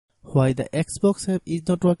Why the Xbox app is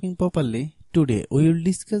not working properly? Today we will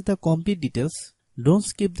discuss the complete details. Don't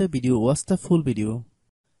skip the video, watch the full video.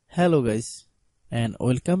 Hello guys, and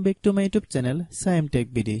welcome back to my YouTube channel Shaem Tech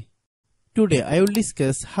Video. Today I will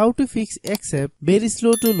discuss how to fix X app very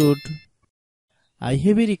slow to load. I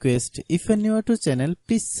have a request, if you are new to channel,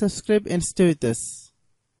 please subscribe and stay with us.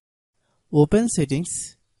 Open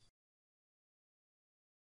settings.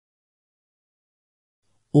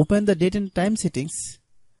 Open the date and time settings.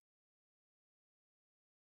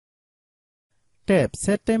 Tap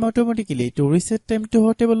Set Time automatically to reset time to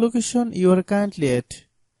whatever location you are currently at.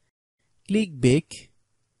 Click Back.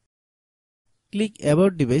 Click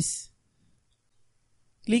About Device.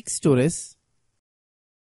 Click Storage.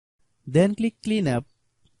 Then click Cleanup.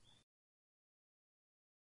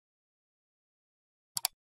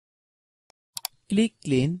 Click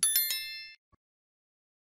Clean.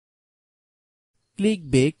 Click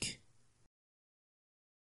Back.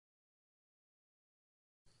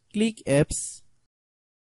 Click Apps.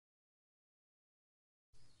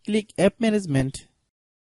 Click App Management.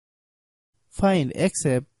 Find X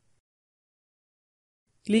app.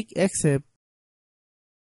 Click X app.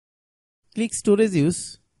 Click Storage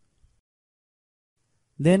Use.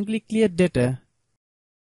 Then click Clear Data.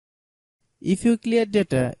 If you clear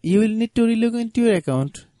data, you will need to relog into your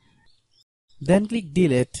account. Then click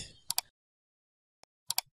Delete.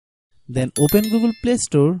 Then open Google Play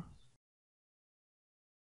Store.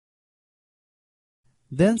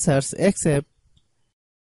 Then search X app.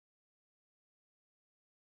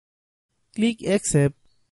 Click X app.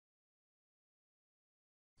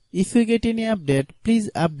 If you get any update, please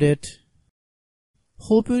update.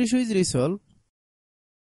 Hope your issue is resolved.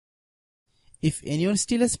 If anyone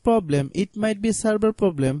still has problem, it might be a server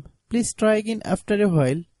problem. Please try again after a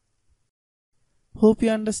while. Hope you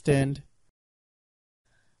understand.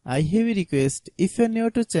 I have a request, if you are new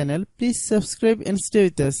to channel, please subscribe and stay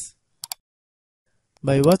with us.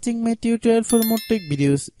 By watching my tutorial for more tech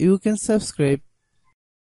videos, you can subscribe.